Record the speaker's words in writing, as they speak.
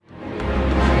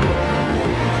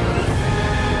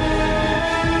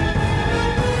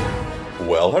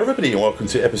everybody, and welcome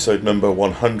to episode number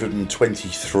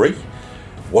 123.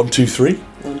 123?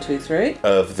 123.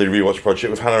 Of the Rewatch Project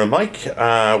with Hannah and Mike.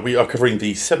 We are covering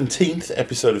the 17th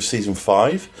episode of Season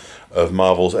 5 of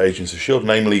Marvel's Agents of S.H.I.E.L.D.,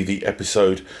 namely the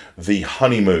episode The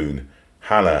Honeymoon.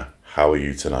 Hannah, how are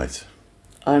you tonight?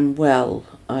 I'm well.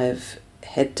 I've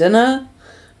had dinner.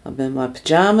 I'm in my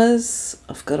pyjamas.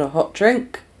 I've got a hot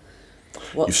drink.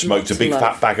 You've smoked a big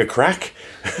fat bag of crack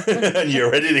and you're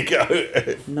ready to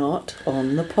go. Not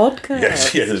on the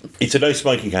podcast. Yes. It's a no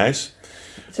smoking house.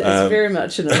 It's very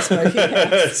much a no smoking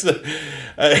house.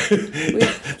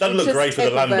 That'd look great for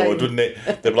the landlord, wouldn't it?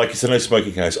 They'd be like, it's a no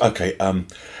smoking house. Okay,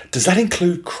 does that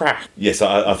include crack? Yes,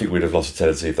 I think we'd have lost a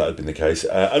tenancy if that had been the case.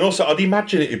 And also, I'd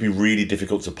imagine it'd be really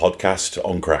difficult to podcast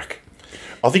on crack.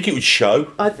 I think it would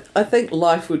show. I think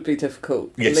life would be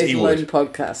difficult, yes, let alone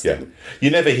podcasting. Yeah. You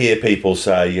never hear people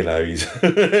say, you know,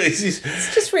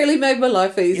 it's just really made my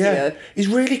life easier. Yeah, he's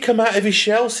really come out of his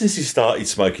shell since he started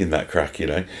smoking that crack, you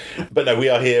know. But no, we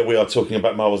are here, we are talking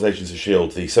about Marvel's Agents of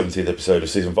S.H.I.E.L.D., the 17th episode of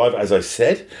Season 5. As I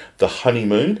said, The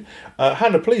Honeymoon.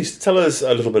 Hannah, please tell us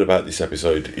a little bit about this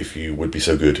episode, if you would be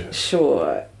so good.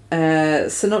 Sure.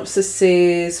 Synopsis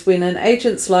says, when an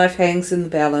agent's life hangs in the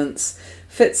balance,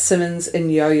 Fitzsimmons and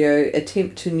Yo-Yo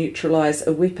attempt to neutralise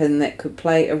a weapon that could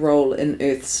play a role in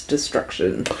Earth's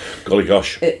destruction. Golly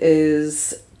gosh. It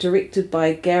is directed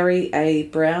by Gary A.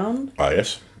 Brown. Ah,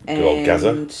 yes. Good old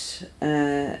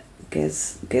And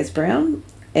Gaz Brown.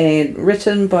 And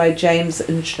written by James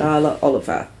and Charlotte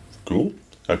Oliver. Cool.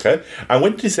 Okay. And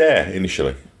when did this air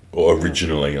initially? Or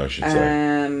originally, I should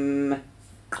say.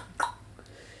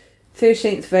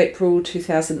 13th of April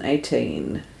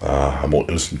 2018. I'm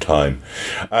wanting some time.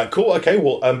 Cool, okay,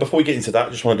 well, before we get into that, I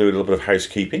just want to do a little bit of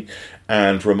housekeeping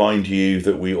and remind you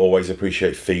that we always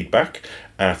appreciate feedback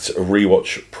at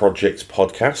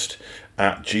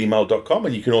rewatchprojectpodcast@gmail.com,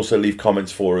 and you can also leave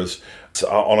comments for us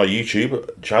on our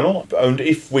YouTube channel, and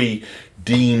if we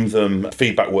deem them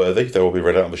feedback worthy, they will be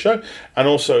read out on the show. And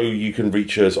also you can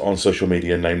reach us on social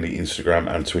media, namely Instagram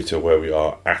and Twitter, where we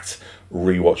are at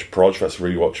Rewatch Proj, that's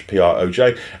Rewatch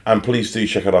PROJ. And please do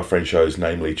check out our friend shows,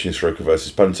 namely Chinstroker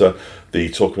vs. Punter, the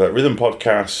Talk About Rhythm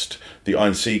podcast, the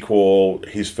Iron Sequel,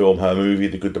 His Film, Her Movie,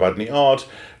 The Good, the Bad and the Odd,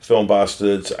 Film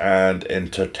Bastards, and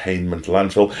Entertainment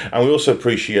Landfill. And we also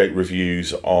appreciate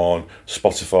reviews on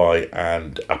Spotify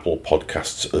and Apple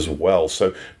Podcasts as well.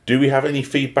 So do we have any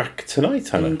feedback tonight,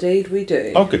 Hannah? Indeed we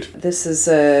do. Oh, good. This is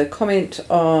a comment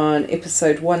on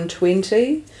episode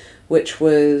 120, which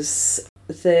was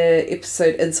the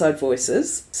episode Inside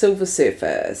Voices. Silver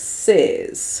Surfer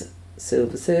says...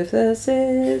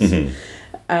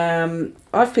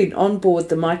 I've been on board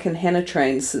the Mike and Hannah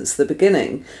train since the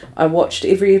beginning. I watched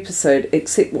every episode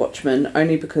except Watchmen,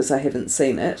 only because I haven't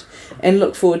seen it, and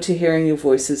look forward to hearing your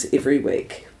voices every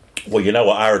week. Well, you know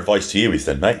what our advice to you is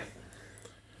then, mate?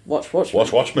 Watch Watchmen.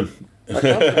 Watch Watchmen.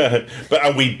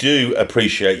 And we do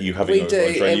appreciate you having us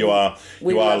on train. You are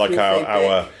like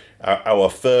our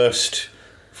first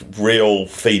real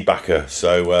feedbacker,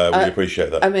 so we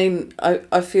appreciate that. I mean,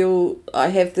 I feel I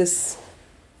have this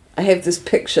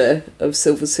picture of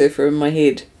Silver Surfer in my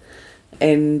head,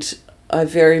 and I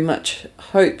very much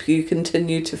hope you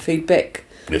continue to feed back.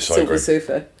 Yes, I Silver agree.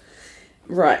 Surfer.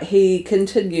 Right, he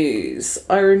continues.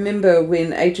 I remember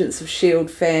when Agents of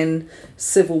S.H.I.E.L.D. fan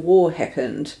Civil War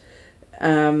happened.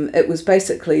 It was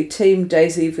basically Team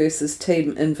Daisy versus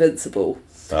Team Invincible.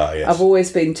 Ah, yes. I've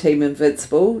always been Team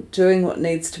Invincible, doing what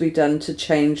needs to be done to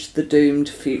change the doomed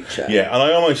future. Yeah, and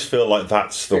I almost feel like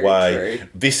that's the way. True.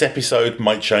 This episode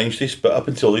might change this, but up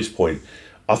until this point,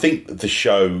 I think the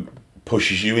show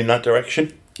pushes you in that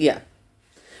direction. Yeah.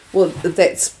 Well,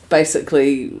 that's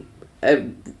basically a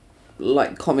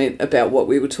comment about what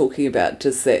we were talking about.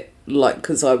 Does that,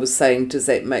 because I was saying, does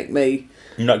that make me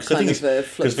No, because the thing is,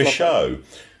 because the show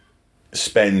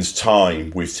spends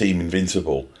time with Team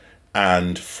Invincible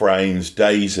and frames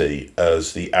Daisy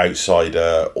as the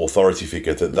outsider authority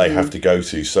figure that they have to go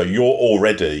to. So you're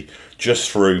already, just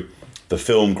through the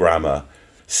film grammar,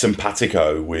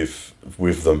 simpatico with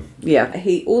them. Yeah.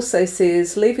 He also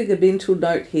says, leaving a mental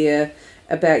note here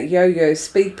about Yo-Yo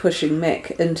speed pushing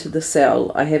Mac into the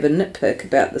cell. I have a nitpick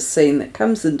about the scene that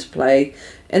comes into play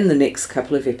in the next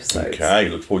couple of episodes. Okay,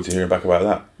 look forward to hearing back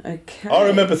about that. Okay. I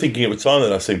remember thinking at the time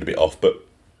that I seemed a bit off, but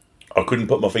I couldn't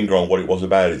put my finger on what it was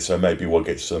about it, so maybe we'll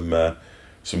get some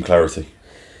clarity.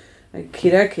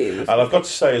 Okie dokie. And I've got to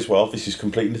say as well, this is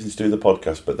completely nothing to do with the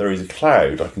podcast, but there is a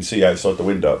cloud I can see outside the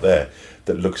window up there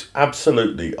that looks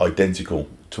absolutely identical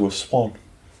to a swan.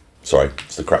 Sorry,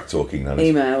 it's the crack talking.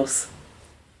 Emails.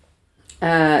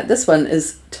 This one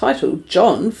is titled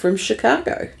John from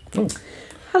Chicago. Oh.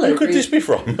 Hello. Who could this be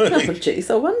from? Oh, jeez,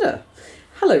 I wonder.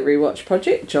 Hello, Rewatch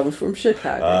Project. John from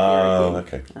Chicago. Oh,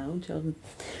 okay. Oh, John.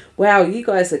 Wow, you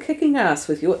guys are kicking ass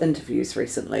with your interviews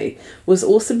recently. Was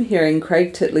awesome hearing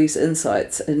Craig Titley's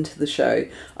insights into the show.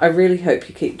 I really hope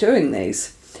you keep doing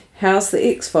these. How's the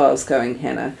X-Files going,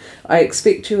 Hannah? I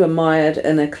expect you are mired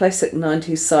in a classic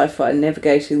 90s sci-fi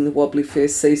navigating the wobbly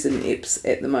first season eps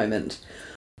at the moment.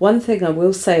 One thing I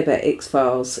will say about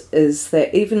X-Files is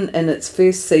that even in its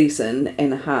first season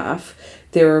and a half,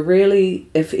 there are rarely,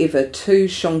 if ever, 2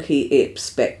 shonky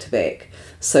eps back to back.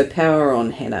 So power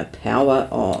on, Hannah. Power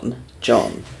on.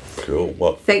 John. Cool.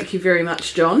 Well, thank you very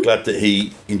much, John. Glad that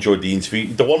he enjoyed the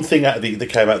interview. The one thing that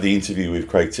came out of the interview with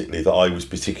Craig Titley that I was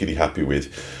particularly happy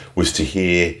with was to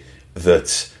hear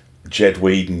that Jed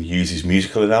Whedon uses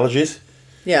musical analogies.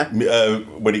 Yeah.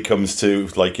 When it comes to,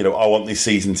 like, you know, I want this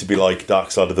season to be like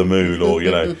Dark Side of the Moon, or, you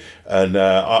know, and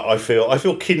I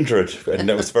feel kindred, and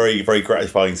that was very, very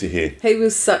gratifying to hear. He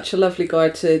was such a lovely guy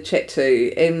to chat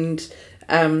to, and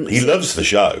he loves the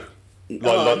show.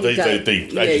 Like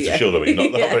the Agents of Shield, I mean,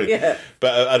 not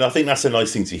but and I think that's a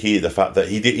nice thing to hear. The fact that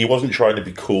he wasn't trying to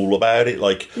be cool about it.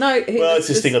 Like, no, well, it's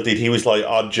this thing I did. He was like,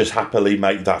 I'd just happily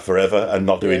make that forever and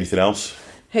not do anything else.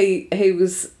 He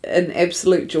was an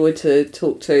absolute joy to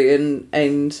talk to,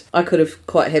 and I could have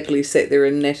quite happily sat there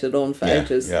and natted on for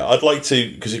ages. Yeah, I'd like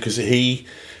to, because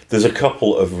there's a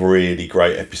couple of really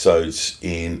great episodes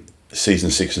in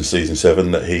season 6 and season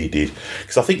 7 that he did,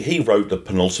 because I think he wrote the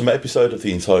penultimate episode of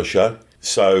the entire show.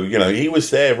 So, you know, he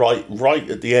was there right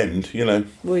at the end, you know.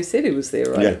 Well, he said he was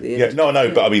there at the end. Yeah, no, I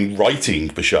know, but I mean writing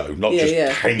the show, not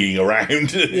just hanging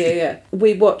around.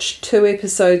 We watched 2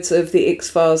 episodes of The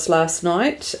X-Files last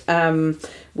night.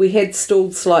 We had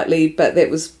stalled slightly, but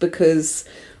that was because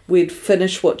we'd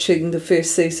finished watching the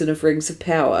first season of Rings of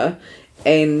Power,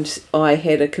 and I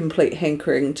had a complete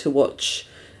hankering to watch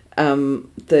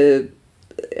the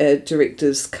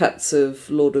director's cuts of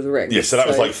Lord of the Rings. Yeah, so that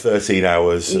was like 13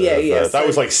 hours. That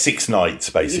was like 6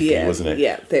 nights, basically, wasn't it?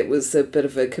 Yeah, that was a bit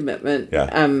of a commitment. Yeah,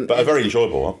 but a very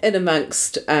enjoyable one. In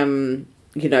amongst, you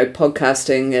know,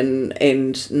 podcasting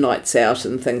and nights out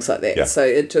and things like that. Yeah. So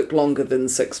it took longer than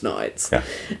 6 nights.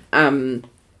 Yeah.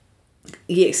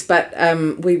 Yes, but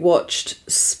we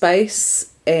watched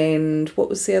Space and what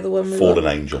was the other one? Fallen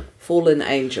Angel. Fallen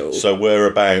Angel. So we're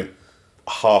about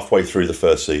halfway through the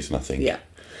first season, I think. Yeah.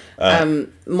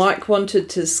 Mike wanted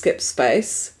to skip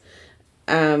Space,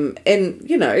 and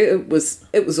you know, it was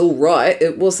all right.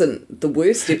 It wasn't the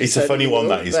worst episode. It's a funny one,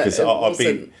 that is, because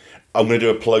I'm going to do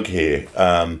a plug here.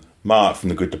 Mark from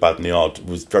The Good, the Bad and the Odd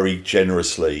was very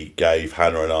generously gave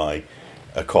Hannah and I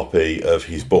a copy of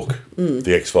his book,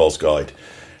 The X-Files Guide,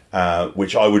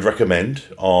 which I would recommend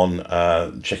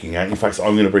on checking out. In fact,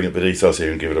 I'm going to bring up the details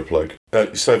here and give it a plug.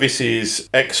 So this is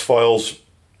X-Files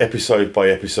episode by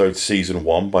episode season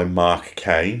 1 by Mark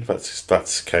Kane.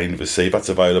 That's Kane with a C. That's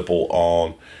available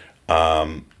on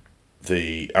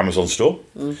the Amazon store.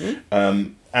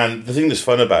 And the thing that's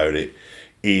fun about it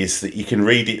is that you can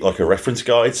read it like a reference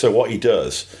guide. So what he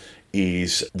does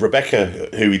is, Rebecca,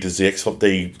 who he does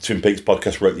the Twin Peaks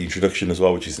podcast, wrote the introduction as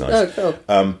well, which is nice. Oh,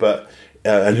 cool.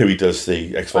 And who he does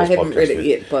the X-Files podcast with. I haven't read it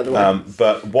yet, by the way.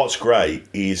 But what's great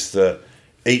is that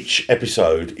each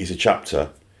episode is a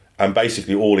chapter, and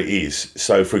basically all it is.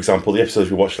 So, for example, the episodes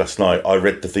we watched last night, I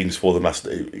read the things for them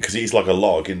because it is like a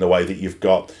log in the way that you've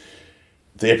got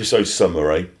the episode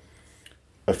summary,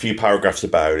 a few paragraphs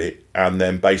about it, and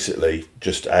then basically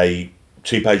just a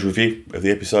 2-page review of the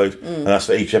episode, and that's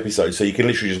for each episode. So you can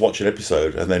literally just watch an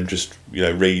episode and then just, you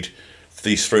know, read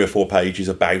these 3 or 4 pages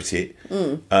about it,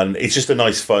 and it's just a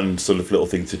nice, fun sort of little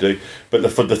thing to do. But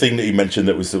the thing that you mentioned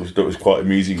that was quite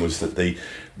amusing was that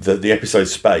the episode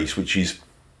Space, which is,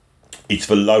 it's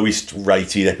the lowest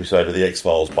rated episode of the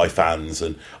X-Files by fans,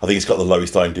 and I think it's got the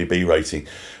lowest IMDb rating.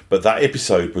 But that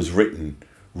episode was written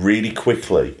really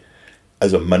quickly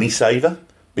as a money saver,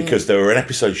 because they were an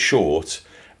episode short,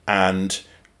 and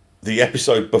the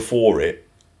episode before it,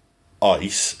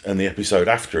 Ice, and the episode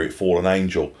after it, Fallen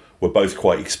Angel, were both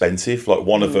quite expensive. Like,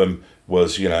 one of them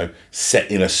was, you know,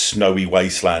 set in a snowy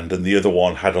wasteland, and the other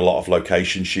one had a lot of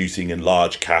location shooting and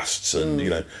large casts and, you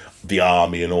know, the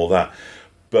army and all that.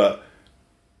 But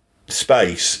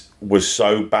Space was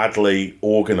so badly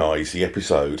organised, the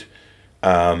episode,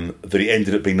 that it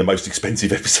ended up being the most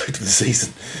expensive episode of the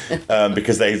season,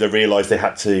 because they realised they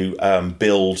had to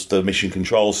build the mission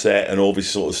control set and all this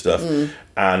sort of stuff,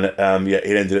 and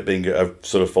it ended up being a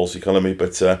sort of false economy.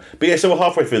 But yeah, so we're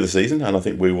halfway through the season, and I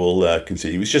think we will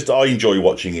continue. It's just, I enjoy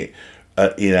watching it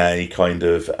in a kind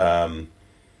of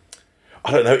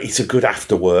I don't know, it's a good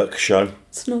after work show.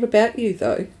 It's not about you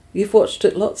though. You've watched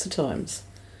it lots of times.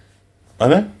 I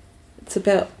know. It's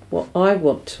about what I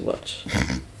want to watch.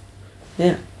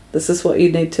 Yeah, this is what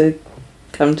you need to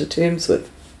come to terms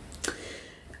with.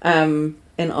 And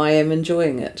I am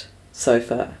enjoying it so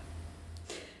far.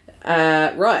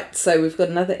 Right, so we've got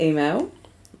another email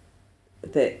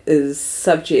that is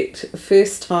subject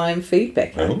first time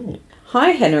feedback. Oh. Hi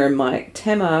Hannah and Mike,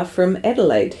 Tamar from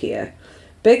Adelaide here.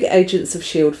 Big Agents of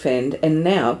S.H.I.E.L.D. fan and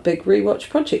now big Rewatch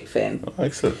Project fan. Oh,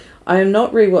 excellent. I am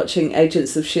not rewatching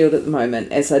Agents of S.H.I.E.L.D. at the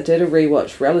moment, as I did a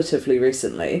rewatch relatively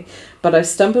recently, but I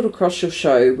stumbled across your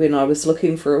show when I was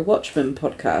looking for a Watchmen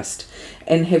podcast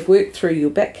and have worked through your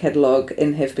back catalogue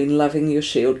and have been loving your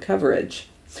S.H.I.E.L.D. coverage.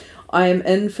 I am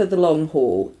in for the long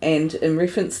haul, and in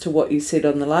reference to what you said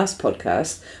on the last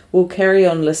podcast, will carry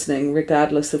on listening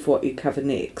regardless of what you cover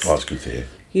next. Oh, that's good to hear.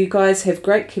 You guys have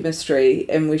great chemistry,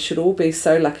 and we should all be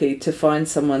so lucky to find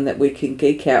someone that we can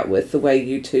geek out with the way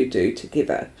you two do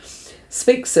together.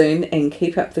 Speak soon and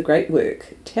keep up the great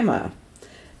work. Tamar.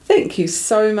 Thank you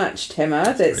so much,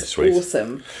 Tamar. That's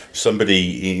awesome.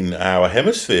 Somebody in our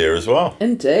hemisphere as well.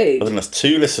 Indeed. I think that's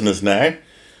 2 listeners now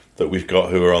that we've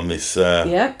got who are on this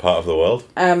part of the world.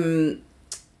 I'm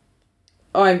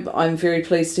very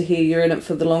pleased to hear you're in it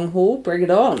for the long haul. Bring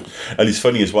it on. And it's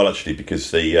funny as well, actually,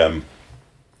 because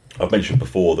I've mentioned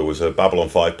before there was a Babylon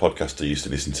 5 podcast I used to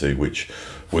listen to, which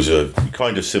was a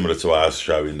kind of similar to our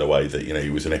show in the way that, you know,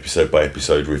 it was an episode by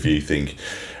episode review thing.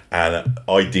 And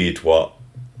I did what?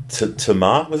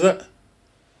 Tamar, was it?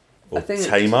 Or I think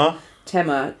Tamar?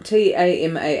 Tamar.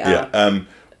 Tamar. Yeah.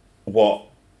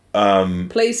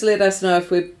 Please let us know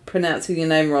if we're pronouncing your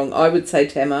name wrong. I would say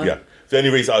Tamar. Yeah. The only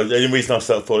reason I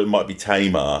thought it might be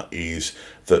Tamar is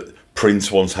that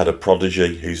Prince once had a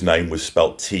prodigy whose name was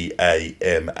spelt Tamar,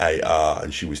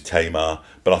 and she was Tamar.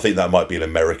 But I think that might be an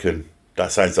American.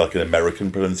 That sounds like an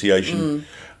American pronunciation.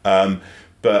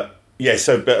 But yeah,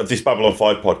 but this Babylon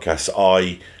 5 podcast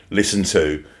I listened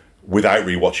to without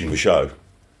rewatching the show.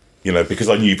 You know, because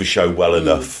I knew the show well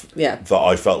enough that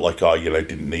I felt like I,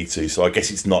 didn't need to. So I guess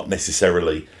it's not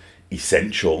necessarily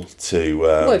essential to...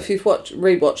 well, if you've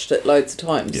rewatched it loads of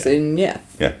times, then yeah.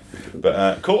 Yeah.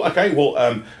 But cool. Okay,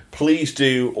 well, please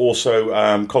do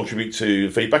also contribute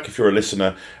to feedback if you're a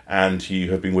listener and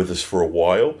you have been with us for a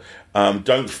while.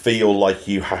 Don't feel like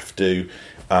you have to,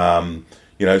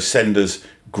 send us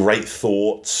great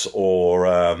thoughts or,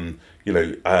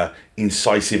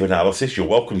 incisive analysis. You're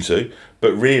welcome to.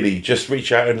 But really, just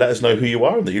reach out and let us know who you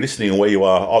are and that you're listening and where you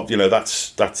are.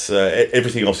 That's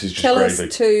everything else is just Tell gravy.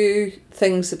 us 2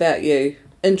 things about you.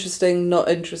 Interesting, not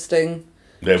interesting.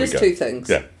 There just we go. 2 things.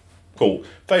 Yeah. Cool.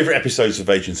 Favourite episodes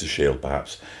of Agents of S.H.I.E.L.D.,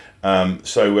 perhaps.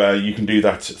 So you can do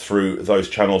that through those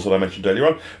channels that I mentioned earlier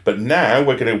on. But now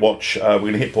we're going to watch, we're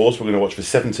going to hit pause. We're going to watch the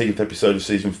 17th episode of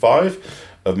Season 5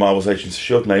 of Marvel's Agents of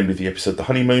S.H.I.E.L.D., namely the episode The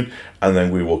Honeymoon. And then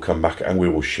we will come back and we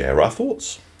will share our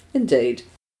thoughts. Indeed.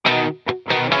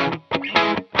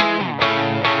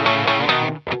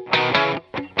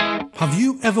 Have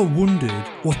you ever wondered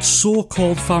what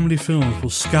so-called family films will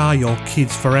scar your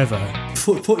kids forever?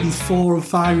 Putting 4 and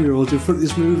 5-year-olds in front of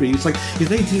this movie, it's like, if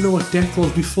they didn't know what death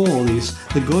was before this,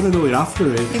 they're going to know it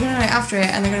after it. They're going to know it after it,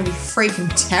 and they're going to be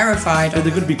freaking terrified. And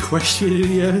they're going to be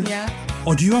questioning you. Yeah.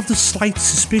 Or do you have the slight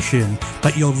suspicion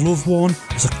that your loved one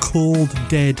has a cold,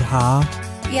 dead heart?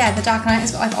 Yeah, the Dark Knight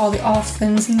has got like all the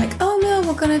orphans and like, oh no,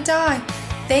 we're going to die.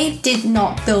 They did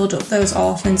not build up those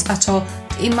orphans at all.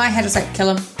 In my head, it's like,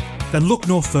 kill them. Then look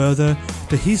no further.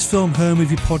 The His Film Her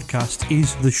Movie podcast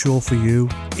is the show for you.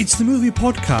 It's the movie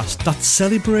podcast that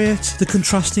celebrates the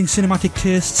contrasting cinematic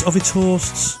tastes of its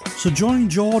hosts. So join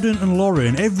Jordan and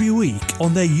Lauren every week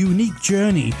on their unique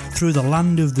journey through the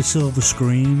land of the silver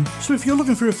screen. So if you're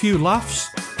looking for a few laughs,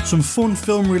 some fun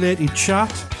film-related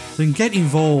chat, then get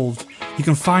involved. You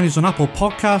can find us on Apple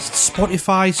Podcasts,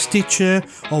 Spotify, Stitcher,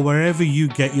 or wherever you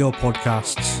get your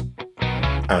podcasts.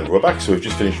 And we're back, so we've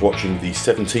just finished watching the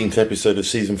 17th episode of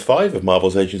Season 5 of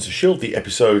Marvel's Agents of S.H.I.E.L.D., the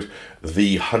episode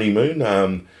The Honeymoon,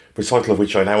 the title of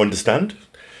which I now understand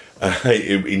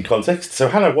in context. So,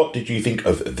 Hannah, what did you think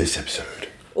of this episode?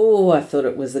 Oh, I thought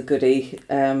it was a goodie.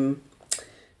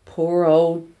 Poor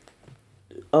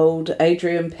old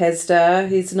Adrian Pasdar,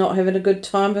 he's not having a good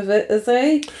time of it, is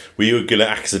he? Were you going to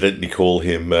accidentally call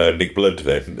him Nick Blood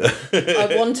then?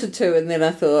 I wanted to, and then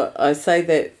I thought, I say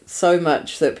that so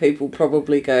much that people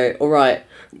probably go, all right,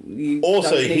 you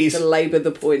also, don't need to labour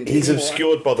the point He's anymore.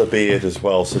 obscured by the beard as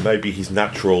well, so maybe his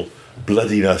natural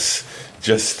bloodiness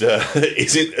just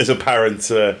isn't as apparent.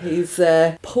 He's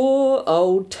poor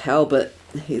old Talbot.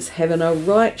 He's having a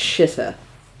right shitter.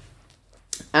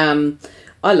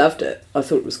 I loved it. I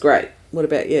thought it was great. What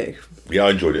about you? Yeah, I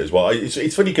enjoyed it as well.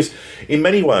 It's funny because in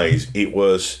many ways it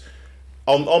was...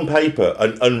 on paper,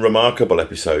 an unremarkable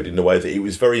episode in the way that it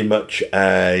was very much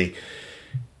a.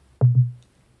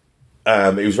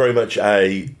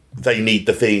 They need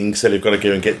the thing, so they've got to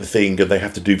go and get the thing, and they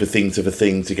have to do the thing to the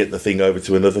thing to get the thing over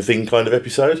to another thing kind of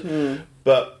episode.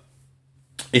 But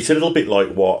it's a little bit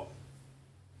like what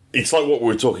we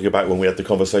were talking about when we had the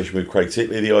conversation with Craig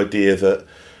Titley, the idea that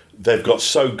they've got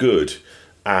so good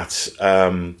at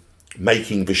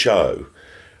making the show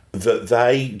that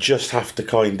they just have to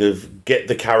kind of get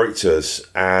the characters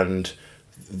and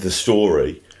the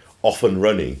story off and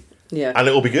running, and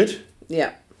it'll be good.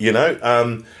 Yeah. You know,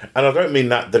 and I don't mean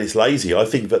that it's lazy. I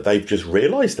think that they've just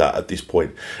realised that at this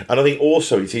point. And I think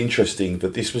also it's interesting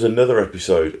that this was another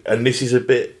episode, and this is a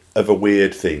bit of a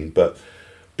weird thing, but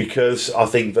because I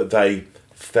think that they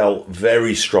felt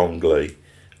very strongly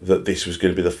that this was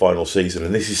going to be the final season,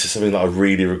 and this is something that I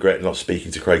really regret not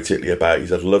speaking to Craig Titley about,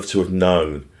 is I'd love to have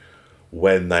known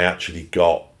when they actually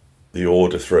got the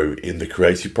order through in the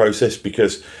creative process,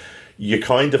 because you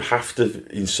kind of have to,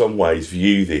 in some ways,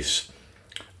 view this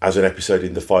as an episode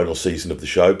in the final season of the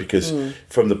show, because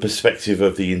from the perspective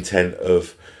of the intent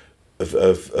of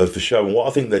the show, and what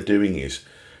I think they're doing is,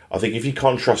 I think if you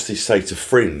contrast this, say, to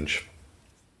Fringe,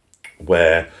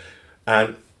 where,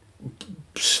 and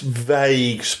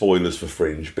vague spoilers for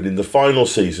Fringe, but in the final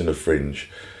season of Fringe,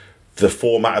 the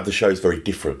format of the show is very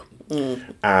different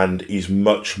and is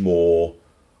much more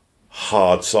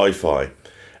hard sci-fi.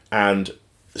 And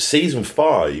season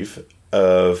 5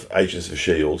 of Agents of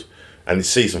S.H.I.E.L.D., and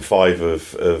season 5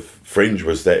 of Fringe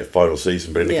was their final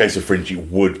season, but in the case of Fringe,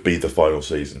 it would be the final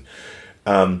season.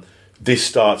 This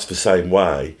starts the same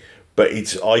way, but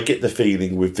I get the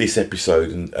feeling with this episode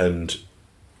and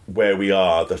where we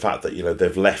are, the fact that, you know,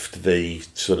 they've left the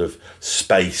sort of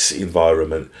space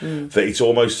environment, that it's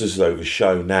almost as though the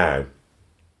show now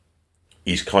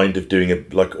is kind of doing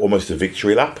almost a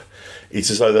victory lap.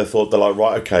 It's as though they thought, they're like,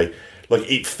 right, okay, like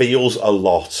it feels a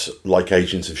lot like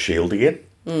Agents of S.H.I.E.L.D. again.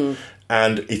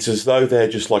 And it's as though they're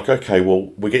just like, okay,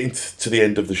 well, we're getting to the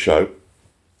end of the show.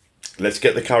 Let's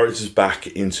get the characters back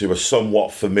into a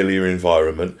somewhat familiar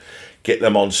environment, get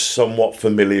them on somewhat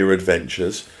familiar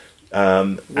adventures,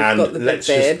 and let's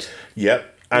just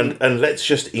and let's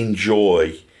just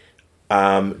enjoy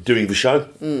doing the show.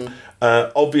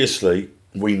 Obviously,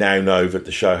 we now know that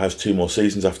the show has 2 more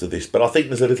seasons after this, but I think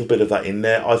there's a little bit of that in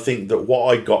there. I think that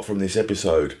what I got from this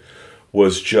episode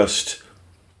was just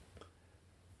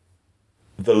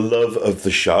the love of the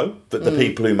show that the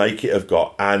people who make it have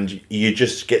got, and you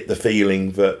just get the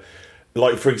feeling that,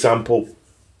 like, for example,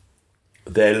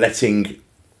 they're letting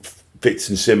Fitz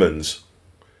and Simmons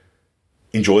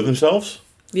enjoy themselves.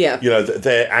 Yeah. You know,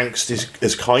 their angst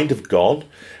is kind of gone,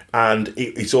 and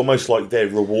it's almost like they're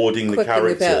rewarding the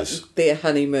characters. About their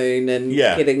honeymoon and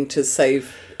getting to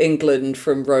save England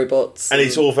from robots. And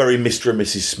it's all very Mr. and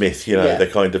Mrs. Smith, you know, they're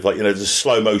kind of like, you know, there's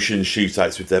slow motion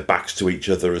shootouts with their backs to each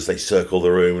other as they circle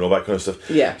the room and all that kind of stuff.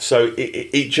 Yeah. So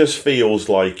it just feels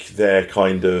like they're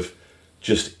kind of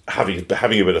just having a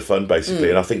bit of fun, basically,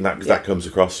 and I think that comes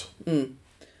across.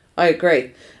 I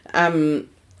agree. I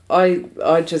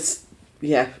just,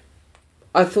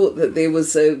 I thought that there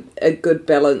was a good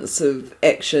balance of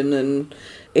action and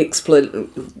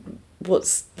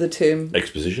what's the term?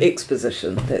 Exposition.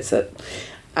 Exposition, that's it.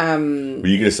 Were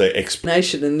you going to say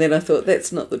explanation? And then I thought,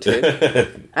 that's not the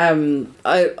term.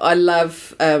 I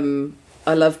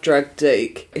love Drug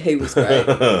Deke. He was great.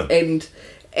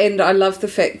 and I love the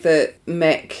fact that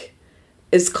Mac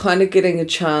is kind of getting a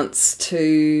chance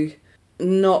to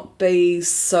not be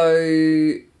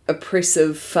so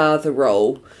oppressive father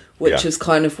role, which is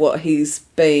kind of what he's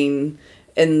been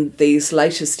in these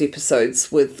latest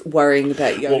episodes with worrying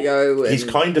about Yo-Yo. Well, he's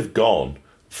kind of gone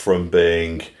from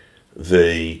being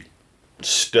the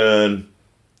stern,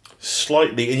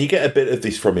 slightly, and you get a bit of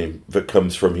this from him that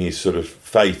comes from his sort of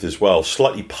faith as well,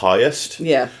 slightly pious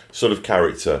sort of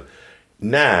character.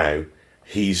 Now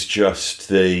he's just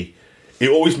it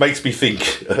always makes me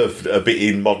think of a bit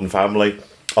in Modern Family.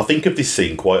 I think of this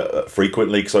scene quite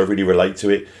frequently because I really relate to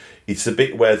it. It's the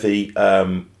bit where the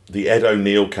Ed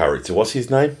O'Neill character, what's his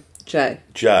name? Jay.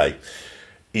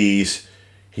 His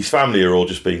family are all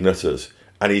just being nutters,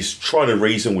 and he's trying to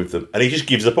reason with them, and he just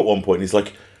gives up at one point, and he's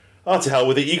like, to hell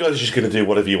with it, you guys are just going to do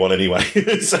whatever you want anyway.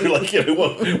 So, like, you know,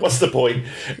 what's the point?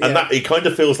 And that it kind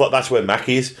of feels like that's where Mac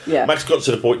is. Yeah. Mac's got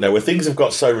to the point now where things have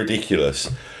got so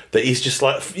ridiculous that he's just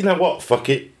like, you know what, fuck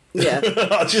it. Yeah.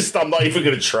 I'm not even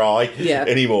going to try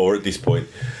anymore at this point.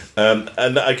 And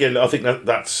again, I think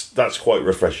that's quite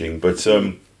refreshing. But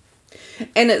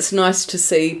and it's nice to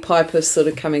see Piper sort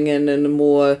of coming in a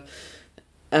more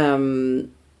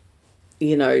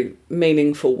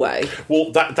meaningful way.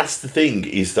 Well, that's the thing,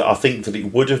 is that I think that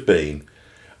it would have been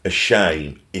a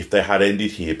shame if they had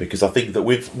ended here, because I think that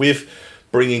with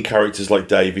bringing characters like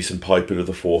Davis and Piper to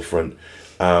the forefront,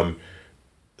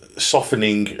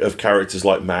 softening of characters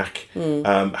like Mac,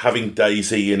 having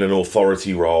Daisy in an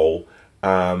authority role,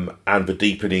 and the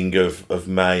deepening of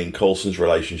May and Coulson's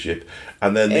relationship,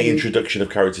 and then the introduction of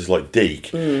characters like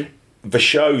Deke, the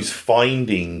show's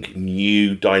finding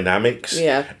new dynamics,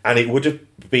 and it would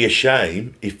be a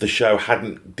shame if the show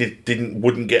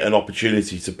wouldn't get an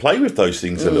opportunity to play with those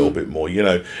things a little bit more.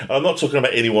 And I'm not talking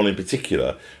about anyone in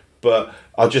particular, but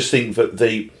I just think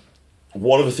that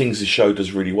one of the things the show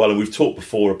does really well, and we've talked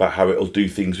before about how it'll do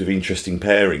things with interesting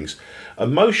pairings,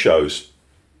 and most shows,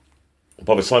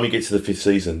 by the time you get to the 5th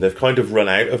season, they've kind of run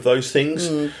out of those things.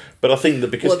 But I think that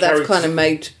because they've kind of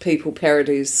made people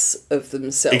parodies of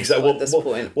themselves at this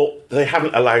point. Well, they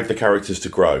haven't allowed the characters to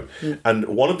grow. And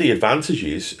one of the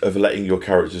advantages of letting your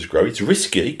characters grow, it's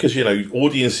risky because,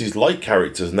 audiences like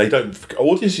characters and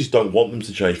audiences don't want them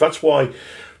to change. That's why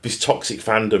this toxic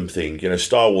fandom thing,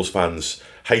 Star Wars fans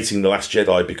hating The Last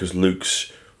Jedi because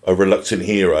Luke's a reluctant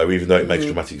hero, even though it makes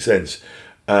dramatic sense.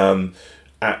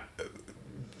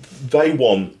 They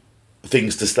want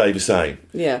things to stay the same.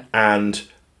 Yeah. And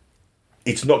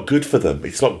it's not good for them.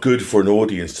 It's not good for an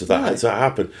audience to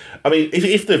happen. I mean,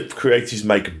 if the creators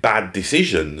make bad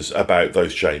decisions about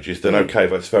those changes, then okay,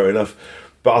 that's fair enough.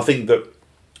 But I think that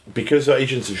because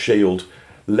Agents of S.H.I.E.L.D.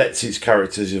 lets its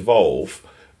characters evolve,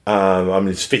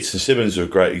 Fitz and Simmons are a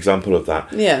great example of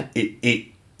that. Yeah.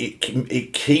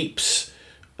 It keeps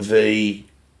the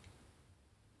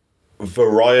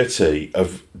variety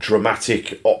of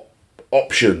dramatic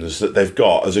options that they've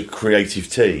got as a creative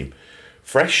team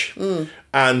fresh.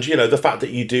 And the fact that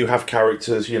you do have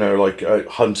characters like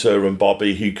Hunter and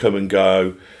Bobby who come and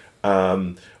go,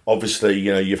 obviously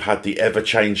you've had the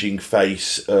ever-changing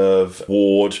face of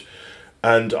Ward,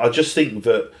 and I just think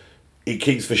that it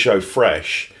keeps the show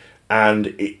fresh.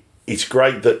 And it's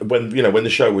great that when the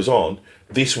show was on,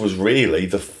 this was really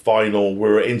the final. We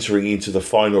were entering into the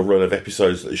final run of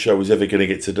episodes that the show was ever going to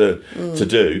get to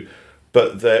do.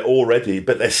 But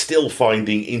they're still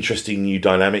finding interesting new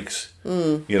dynamics.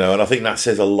 And I think that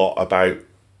says a lot about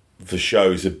the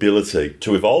show's ability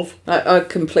to evolve. I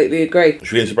completely agree.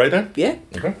 Should we get into breakdown? Yeah.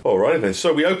 Okay. All right then.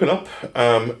 So we open up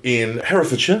in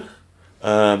Herefordshire.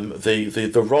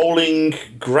 The rolling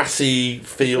grassy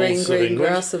fields of England.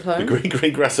 Grass of home. The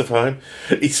green grass of home.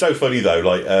 It's so funny though.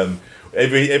 Like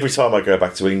every time I go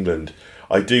back to England,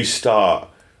 I do start,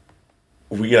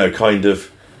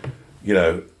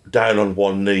 down on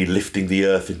one knee, lifting the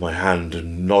earth in my hand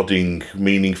and nodding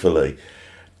meaningfully.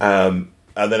 And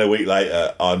then a week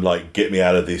later, I'm like, get me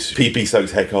out of this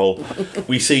pee-pee-soaked heckhole.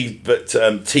 We see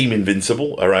that Team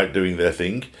Invincible are out doing their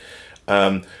thing.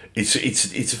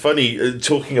 It's funny,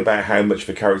 talking about how much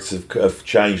the characters have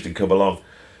changed and come along.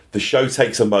 The show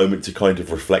takes a moment to kind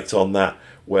of reflect on that,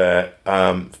 where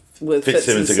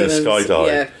Fitzsimmons are going to skydive.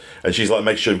 Yeah. And she's like,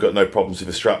 make sure we've got no problems with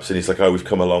the straps. And he's like, oh, we've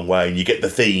come a long way. And you get the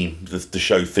theme, the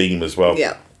show theme as well.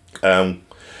 Yeah.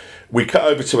 We cut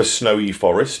over to a snowy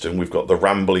forest, and we've got the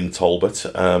rambling Talbot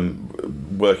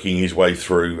working his way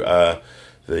through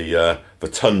the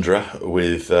tundra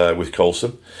with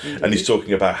Coulson. Mm-hmm. And he's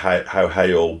talking about how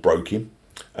Hale broke him.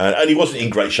 And he wasn't in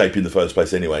great shape in the first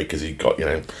place anyway, because he got,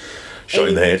 shot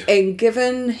in the head. And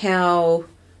given how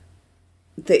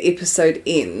the episode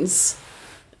ends,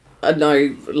 I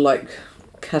know,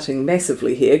 cutting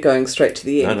massively here, going straight to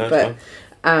the end, but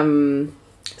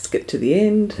skip to the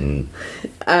end.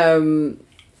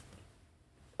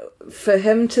 For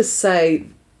him to say,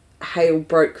 Hale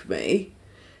broke me,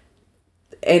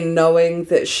 and knowing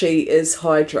that she is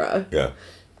Hydra,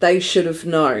 they should have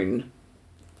known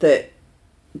that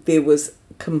there was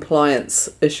compliance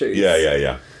issues.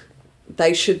 Yeah.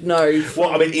 They should know.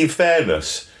 Well, I mean, in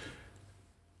fairness,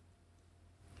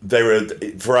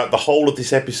 throughout the whole of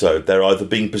this episode, they're either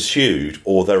being pursued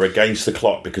or they're against the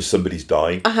clock because somebody's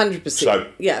dying. 100%. So,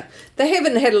 yeah. They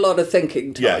haven't had a lot of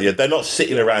thinking time. Yeah, they're not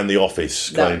sitting around the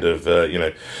office, kind of,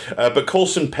 But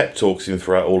Coulson pep talks him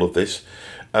throughout all of this.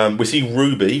 We see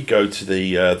Ruby go to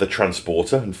the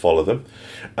transporter and follow them.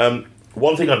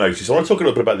 One thing I noticed, I want to talk a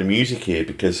little bit about the music here,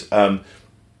 because I've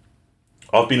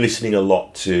been listening a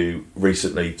lot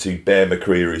recently to Bear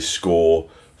McCreary's score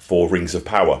for Rings of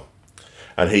Power.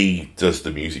 And he does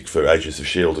the music for Agents of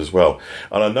S.H.I.E.L.D. as well.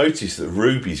 And I noticed that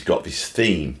Ruby's got this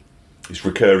theme, this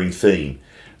recurring theme.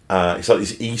 It's like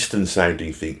this Eastern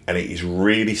sounding thing, and it is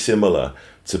really similar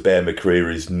to Bear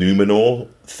McCreary's Numenor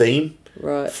theme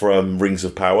from Rings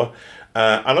of Power.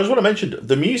 And I just want to mention,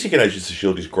 the music in Agents of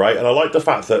S.H.I.E.L.D. is great, and I like the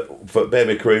fact that Bear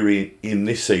McCreary in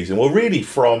this season, well, really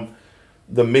from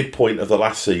the midpoint of the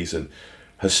last season,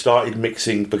 has started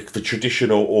mixing the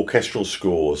traditional orchestral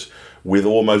scores with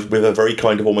a very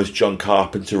kind of almost John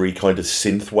Carpenter-y kind of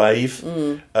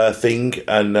synthwave thing,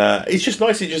 and it's just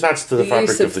nice. It just adds to the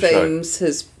fabric of the show. Use of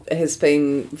themes has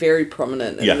been very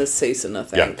prominent in this season, I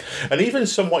think. Yeah, and even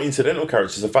somewhat incidental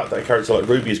characters. The fact that a character like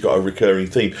Ruby's got a recurring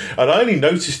theme, and I only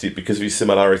noticed it because of his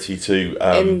similarity to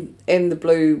and the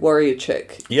Blue Warrior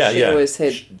chick. She always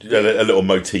had a little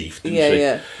motif. Didn't she?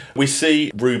 Yeah. We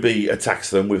see Ruby attacks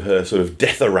them with her sort of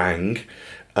death-a-rang,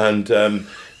 and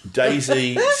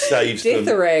Daisy saves them.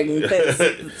 Death-a-rang,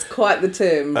 that's quite the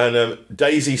term. And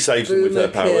Daisy saves them with her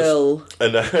powers. Kill.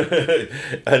 And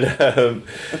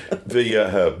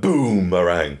the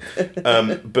boomerang.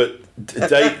 But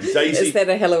Daisy... Is that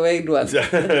a Halloween one?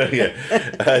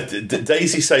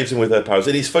 Daisy saves them with her powers.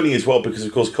 And it's funny as well because,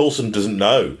 of course, Coulson doesn't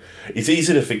know. It's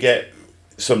easy to forget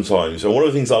sometimes. And one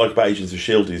of the things I like about Agents of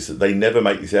S.H.I.E.L.D. is that they never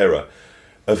make this error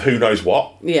of who knows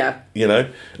what. Yeah. You know?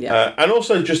 Yeah. And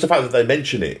also just the fact that they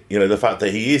mention it, you know, the fact that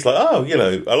he is like, a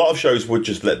lot of shows would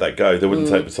just let that go. They wouldn't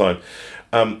take the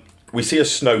time. We see a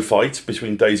snow fight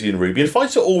between Daisy and Ruby. And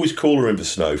fights are always cooler in the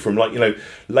snow, from like,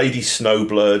 Lady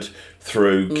Snowblood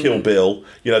through Kill Bill.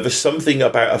 You know, there's something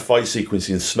about a fight sequence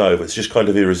in snow that's just kind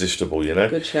of irresistible, you know?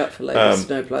 Good shout for Lady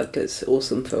Snowblood. That's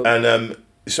awesome film. And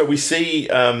so we see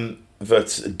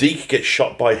that Deke gets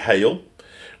shot by hail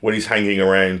when he's hanging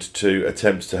around to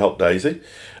attempt to help Daisy.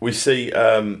 We see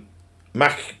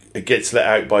Mac gets let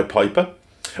out by Piper.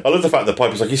 I love the fact that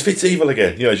Piper's like, he's Fitz evil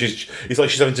again. You know, it's like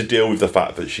she's having to deal with the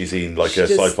fact that she's in like a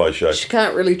sci-fi show. She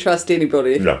can't really trust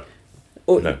anybody. No.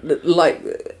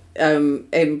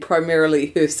 And primarily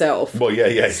herself. Well,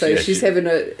 yeah. So she's having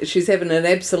an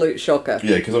absolute shocker.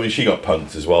 Yeah, because I mean, she got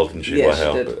punked as well, didn't she? Yeah, by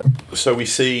hell. she did. So we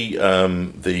see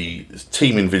the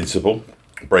Team Invincible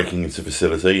breaking into the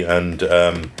facility, and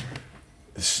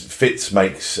Fitz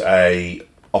makes a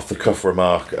off-the-cuff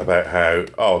remark about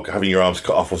how having your arms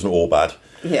cut off wasn't all bad.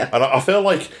 Yeah. And I feel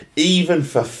like even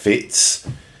for Fitz,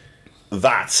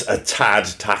 that's a tad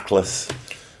tactless.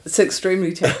 It's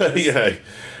extremely tactless. Yeah.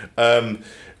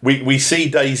 We see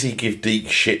Daisy give Deke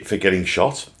shit for getting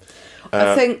shot.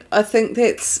 I think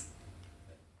that's,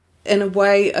 in a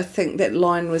way, I think that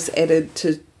line was added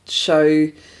to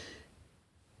show,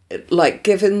 like,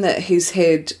 given that he's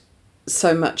had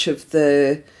so much of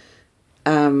the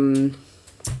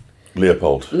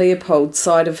Leopold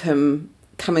side of him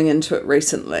coming into it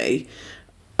recently,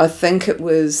 I think it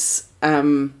was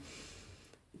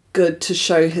good to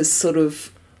show his sort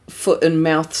of foot and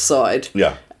mouth side.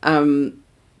 Yeah.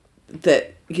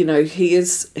 That,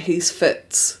 he's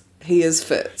Fitz. He is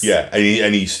Fitz. Yeah,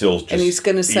 and he's still just... And he's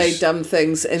going to say dumb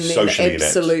things and then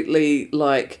absolutely,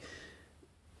 like,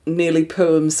 nearly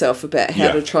poo himself about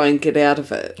how to try and get out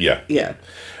of it. Yeah. Yeah.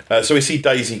 So we see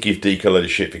Daisy give Deke a load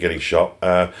of shit for getting shot.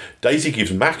 Daisy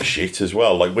gives Mac shit as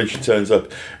well, like when she turns up.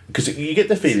 Because you get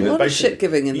the feeling that basically... a lot of shit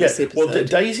giving in this episode. Well,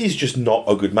 Daisy's just not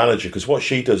a good manager, because what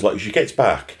she does, like, she gets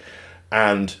back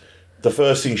and the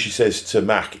first thing she says to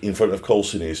Mac in front of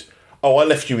Coulson is, "Oh, I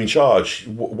left you in charge.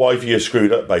 Why have you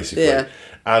screwed up?" basically. Yeah.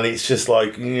 And it's just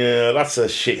like, yeah, that's a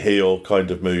shitheel kind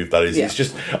of move, that is. Yeah. It's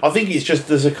just, I think it's just,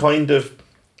 there's a kind of,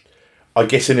 I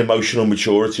guess, an emotional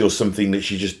maturity or something that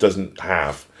she just doesn't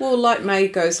have. Well, like May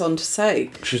goes on to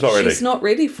say, she's not ready. She's not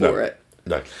ready for it.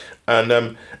 No.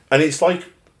 And it's like,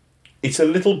 it's a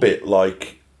little bit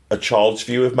like a child's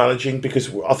view of managing,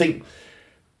 because I think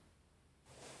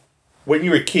when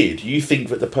you're a kid, you think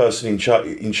that the person in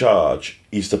charge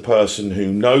is the person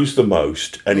who knows the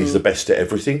most and is the best at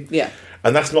everything. Yeah.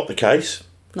 And that's not the case.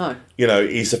 No.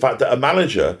 It's the fact that a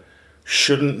manager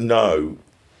shouldn't know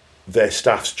their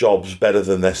staff's jobs better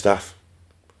than their staff.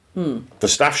 The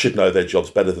staff should know their jobs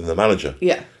better than the manager.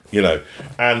 Yeah.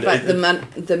 And but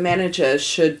the manager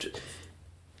should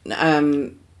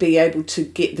be able to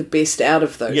get the best out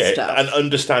of those staff. And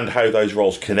understand how those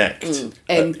roles connect.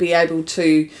 And be able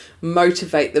to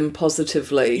motivate them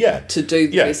positively to do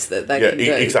the best that they can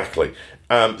do. Exactly.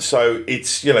 So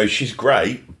it's, she's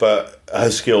great, but her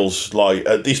skills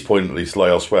at this point at least, lie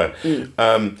elsewhere.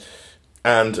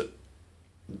 And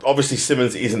obviously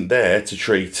Simmons isn't there to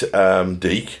treat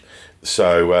Deke,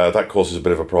 so that causes a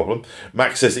bit of a problem.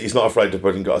 Max says that he's not afraid of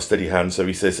having got a steady hand, so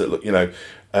he says that, look,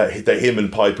 that him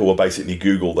and Piper will basically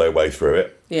Google their way through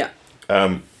it. Yeah.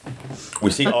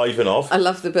 We see Ivanov. I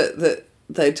love the bit that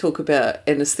they talk about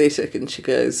anaesthetic and she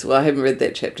goes, well, I haven't read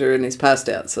that chapter and he's passed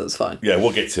out, so it's fine. Yeah,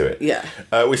 we'll get to it. Yeah.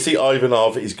 We see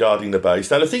Ivanov is guarding the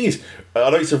base. Now, the thing is, I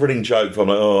know it's a running joke, but I'm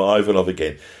like, oh, Ivanov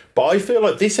again. But I feel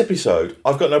like this episode,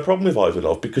 I've got no problem with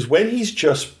Ivanov, because when he's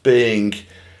just being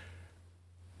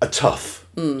a tough,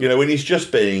 when he's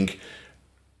just being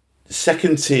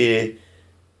second tier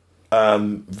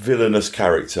villainous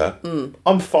character,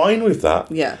 I'm fine with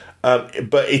that. Yeah.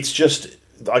 But it's just,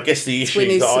 I guess the issue when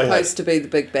he's that I have, supposed to be the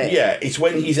big bad. yeah, it's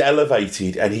when he's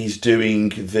elevated and he's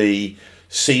doing the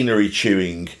scenery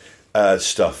chewing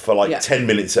stuff for like 10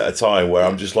 minutes at a time, where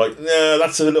I'm just like, nah,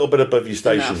 that's a little bit above your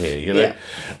station here, Yeah.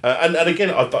 And again,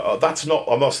 that's not.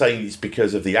 I'm not saying it's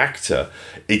because of the actor.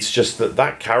 It's just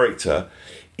that character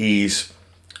is.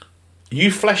 You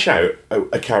flesh out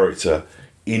a character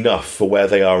enough for where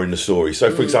they are in the story. So,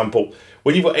 for example,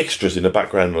 when you've got extras in the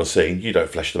background on a scene, you don't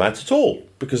flesh them out at all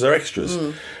because they're extras.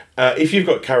 If you've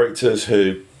got characters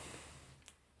who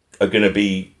are going to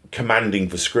be commanding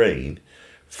the screen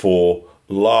for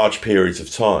large periods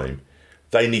of time,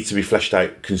 they need to be fleshed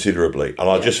out considerably. And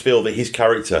I just feel that his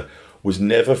character was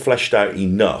never fleshed out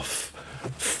enough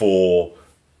for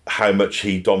how much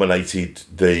he dominated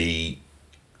the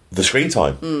screen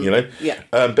time, Yeah.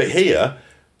 But here,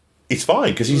 it's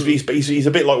fine, because he's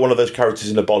a bit like one of those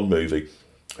characters in a Bond movie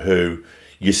who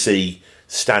you see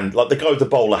stand, like the guy with the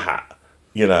bowler hat,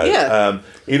 Yeah.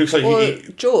 he looks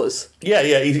like... Jaws.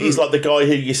 Yeah, he's like the guy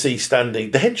who you see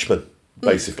standing, the henchman,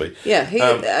 basically. Yeah,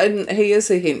 and he is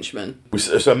a henchman.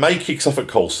 So May kicks off at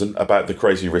Coulson about the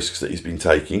crazy risks that he's been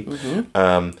taking,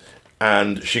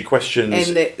 and she questions...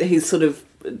 And that he's sort of,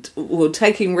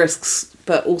 taking risks,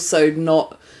 but also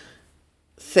not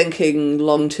thinking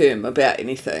long term about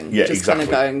anything. Yeah, just exactly.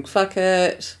 kind of going, fuck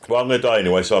it. Well, I'm going to die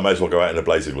anyway, so I may as well go out in a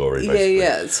blaze of glory, basically.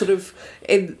 Yeah, sort of,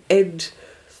 and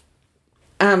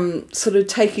sort of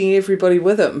taking everybody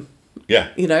with him. Yeah.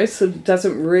 So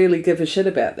doesn't really give a shit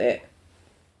about that.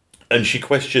 And she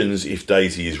questions if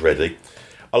Daisy is ready.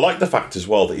 I like the fact as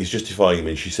well that he's justifying him,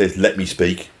 and she says, let me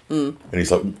speak. And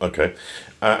he's like, okay.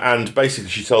 And basically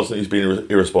she tells him he's being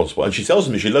irresponsible. And she tells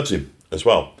him that she loves him as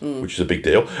well, which is a big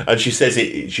deal. And she says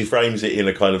it, she frames it in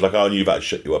a kind of like, oh, I knew about to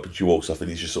shut you up. And she walks off and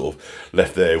he's just sort of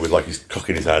left there with like his cock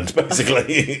in his hand,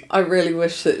 basically. I really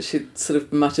wish that she'd sort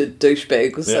of muttered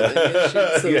douchebag or something as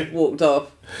she'd sort of walked off.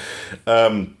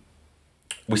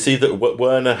 We see that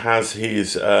Werner has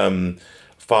his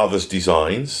father's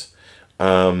designs,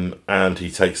 and he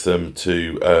takes them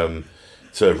to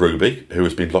Ruby, who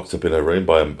has been locked up in her room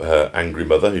by her angry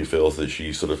mother, who feels that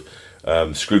she sort of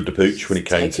screwed the pooch when it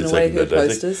came to taking her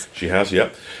Daisy. She has, yeah.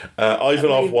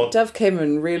 Ivanov Dove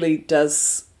Cameron really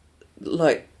does,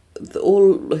 like,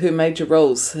 all her major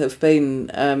roles have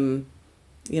been,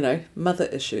 mother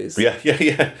issues. Yeah.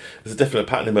 There's a definite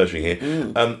pattern emerging here.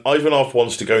 Ivanov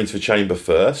wants to go into the chamber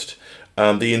first.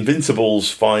 The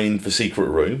Invincibles find the secret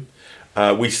room.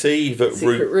 We see that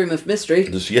Secret room of mystery.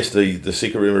 Yes, the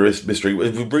secret room of mystery.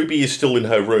 Ruby is still in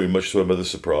her room, much to her mother's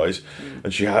surprise,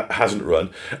 and she hasn't run.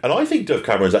 And I think Dove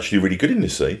Cameron's actually really good in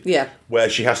this scene. Yeah. Where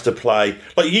she has to play,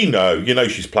 like, you know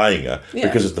she's playing her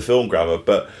because of the film grammar,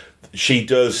 but she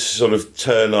does sort of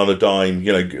turn on a dime,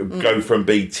 go from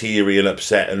being teary and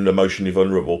upset and emotionally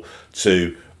vulnerable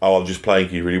to, oh, I'm just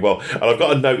playing you really well. And I've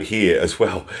got a note here as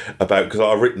well about, because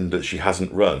I've written that she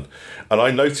hasn't run. And I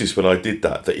noticed when I did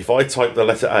that if I type the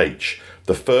letter H,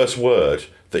 the first word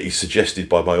that is suggested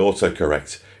by my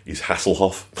autocorrect is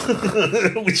Hasselhoff,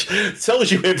 which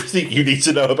tells you everything you need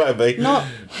to know about me. Not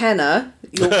Hannah,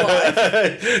 your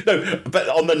wife. No, but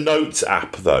on the Notes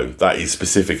app, though, that is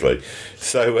specifically.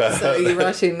 So you're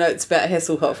writing notes about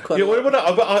Hasselhoff quite a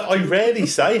lot. I rarely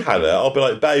say Hannah. I'll be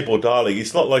like, babe or darling.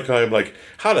 It's not like I'm like,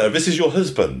 Hannah, this is your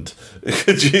husband.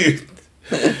 Could you...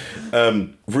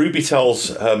 Ruby tells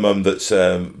her mum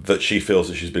that she feels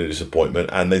that she's been a disappointment,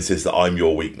 and then says that I'm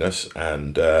your weakness,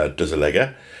 and does a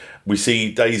legger. We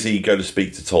see Daisy go to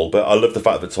speak to Talbot. I love the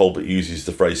fact that Talbot uses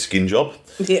the phrase skin job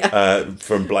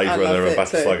from Blade Runner and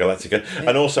Battlestar Galactica. Yeah.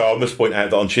 And also, I must point out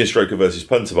that on Chinstroker versus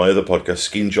Punter, my other podcast,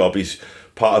 skin job is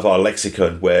part of our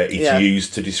lexicon, where it's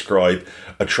used to describe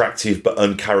attractive but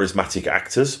uncharismatic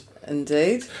actors.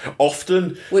 Indeed.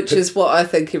 Often... Which is what I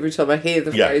think every time I hear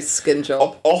the phrase skin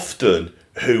job. Often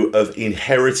who have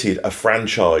inherited a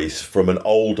franchise from an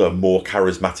older, more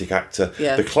charismatic actor.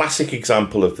 Yeah. The classic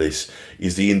example of this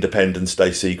is the Independence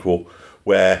Day sequel,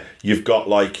 where you've got,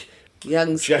 like,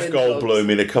 young Jeff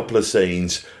Goldblum in a couple of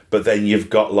scenes, but then you've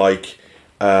got, like...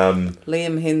 Liam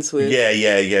Hemsworth.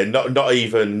 Yeah. Not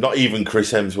even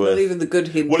Chris Hemsworth. Not even the good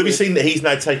Hemsworth. Well, have you seen that he's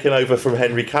now taken over from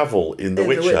Henry Cavill in The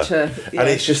Witcher? Yeah. And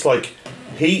it's just like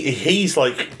he's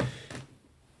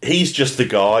just the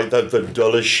guy, the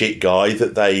dull as shit guy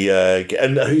that they get.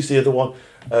 And who's the other one?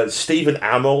 Stephen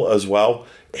Amell as well.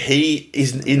 He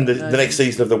is in the next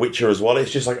season of The Witcher as well.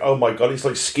 It's just like, oh my God, it's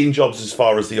like skin jobs as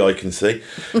far as the eye can see.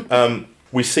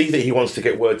 We see that he wants to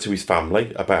get word to his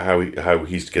family about how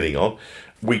he's getting on.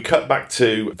 We cut back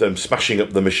to them smashing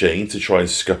up the machine to try and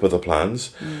scupper the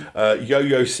plans.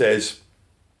 Yo-Yo says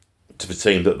to the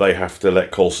team that they have to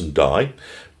let Coulson die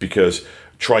because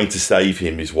trying to save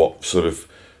him is what sort of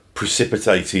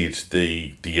precipitated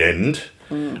the end.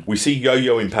 We see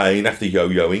Yo-Yo in pain after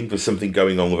yo-yoing. There's something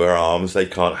going on with her arms. They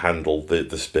can't handle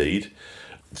the speed.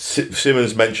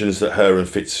 Simmons mentions that her and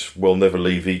Fitz will never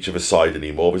leave each other's side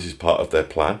anymore. This is part of their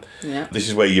plan. Yeah. This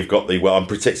is where you've got I'm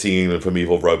protecting England from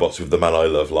evil robots with the man I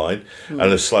love line and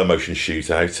a slow motion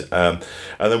shootout. And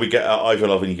then we get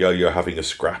Ivanov and Yo-Yo having a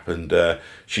scrap, and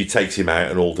she takes him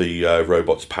out and all the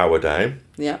robots power down.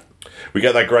 Yeah. We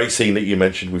get that great scene that you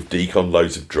mentioned with Deke on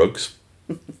loads of drugs.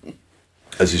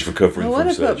 As he's recovering from surgery. I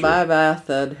want to put my mouth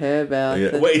on her mouth.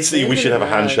 Yeah. Well, we should have a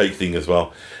handshake thing as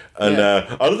well. And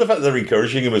I love the fact that they're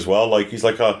encouraging him as well. Like, he's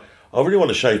like, I really want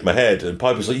to shave my head. And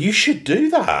Piper's like, you should do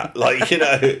that. Like, you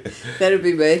know. That'd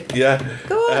be me. Yeah.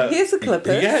 Go on, here's a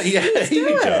clipper. Yeah, here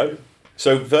you go.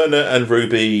 So Werner and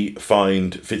Ruby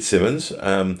find Fitzsimmons.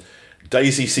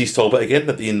 Daisy sees Talbot again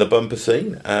in the bumper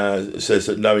scene. Says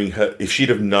that knowing her, if she'd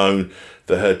have known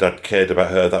that her dad cared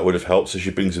about her, that would have helped. So she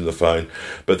brings him the phone.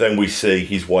 But then we see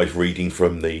his wife reading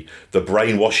from the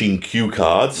brainwashing cue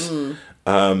cards.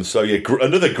 So yeah,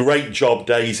 another great job,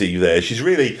 Daisy. There, she's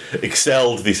really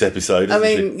excelled this episode. I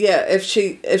mean, yeah, if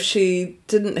she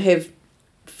didn't have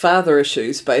father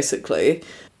issues, basically,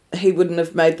 he wouldn't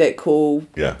have made that call.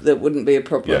 Yeah, that wouldn't be a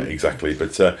problem. Yeah, exactly.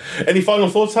 But any final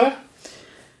thoughts, Hannah?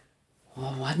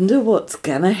 I wonder what's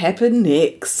gonna happen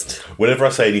next. Whenever I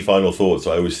say any final thoughts,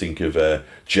 I always think of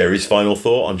Jerry's final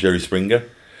thought on Jerry Springer,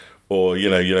 or you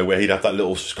know where he'd have that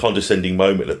little condescending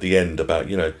moment at the end about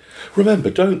remember,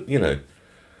 don't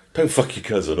fuck your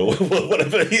cousin or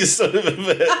whatever. He's sort of.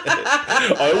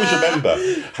 I always remember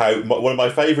how one of my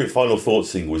favourite final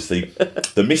thoughts thing was the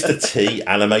Mr. T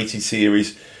animated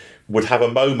series would have a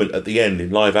moment at the end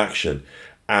in live action.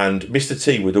 And Mr.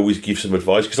 T would always give some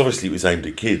advice, because obviously it was aimed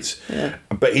at kids. Yeah.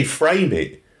 But he'd frame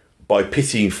it by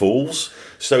pitying fools.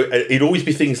 So it'd always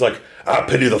be things like, I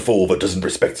pity the fool that doesn't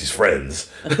respect his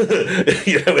friends.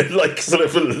 Like sort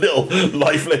of a little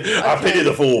lifeless. Okay. I pity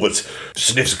the fool that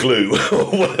sniffs glue.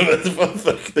 Or whatever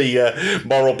the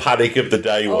moral panic of the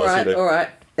day was. All right.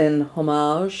 In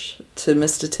homage to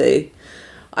Mr. T,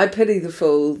 I pity the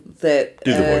fool that...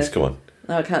 Do the voice, come on.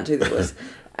 No, I can't do the voice.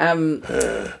 I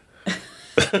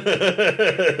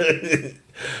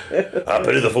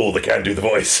pity the fool that can't do the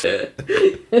voice.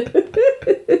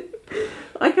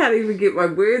 I can't even get my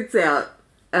words out.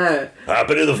 I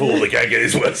pity the fool that can't get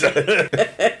his words out.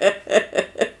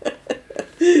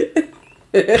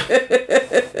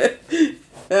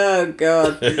 Oh,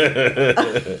 God.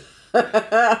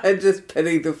 I just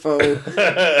pity the fool.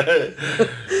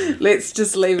 Let's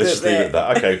just leave it at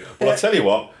that. Okay, well, I'll tell you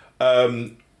what.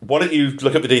 Why don't you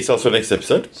look up the details for the next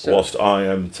episode, whilst I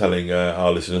am telling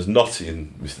our listeners, not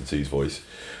in Mr. T's voice,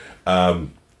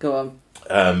 go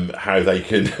on, how they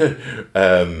can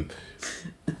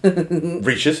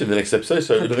reach us in the next episode.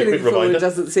 So another quick reminder.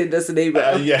 Doesn't send us an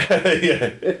email. Yeah.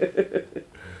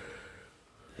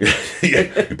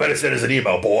 Yeah, you better send us an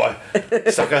email, boy,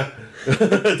 sucker.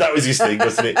 That was his thing,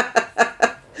 wasn't it?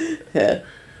 Yeah.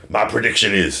 My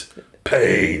prediction is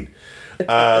pain.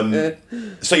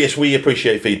 So yes, we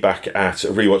appreciate feedback at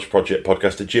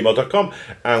rewatchprojectpodcast@gmail.com,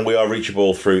 and we are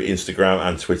reachable through Instagram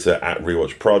and Twitter at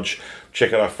rewatchproj.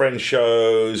 Check out our friend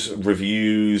shows.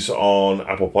 Reviews on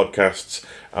Apple Podcasts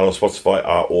and on Spotify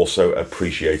are also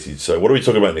appreciated. So what are we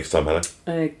talking about next time, Hannah?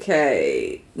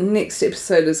 Okay, next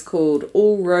episode is called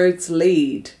All Roads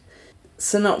Lead.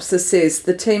 Synopsis says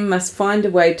the team must find a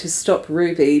way to stop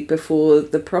Ruby before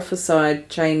the prophesied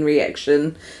chain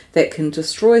reaction that can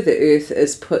destroy the Earth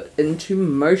is put into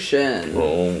motion.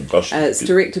 Oh, gosh. It's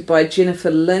directed by Jennifer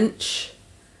Lynch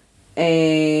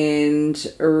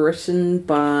and written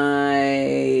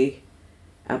by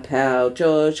our pal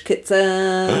George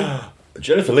Kitson.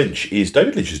 Jennifer Lynch is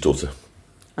David Lynch's daughter.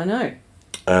 I know.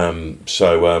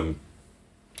 So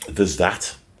there's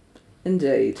that.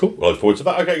 Indeed. Cool. I look forward to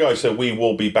that. Okay, guys, so we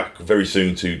will be back very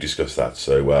soon to discuss that.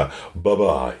 So,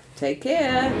 bye-bye. Take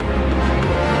care.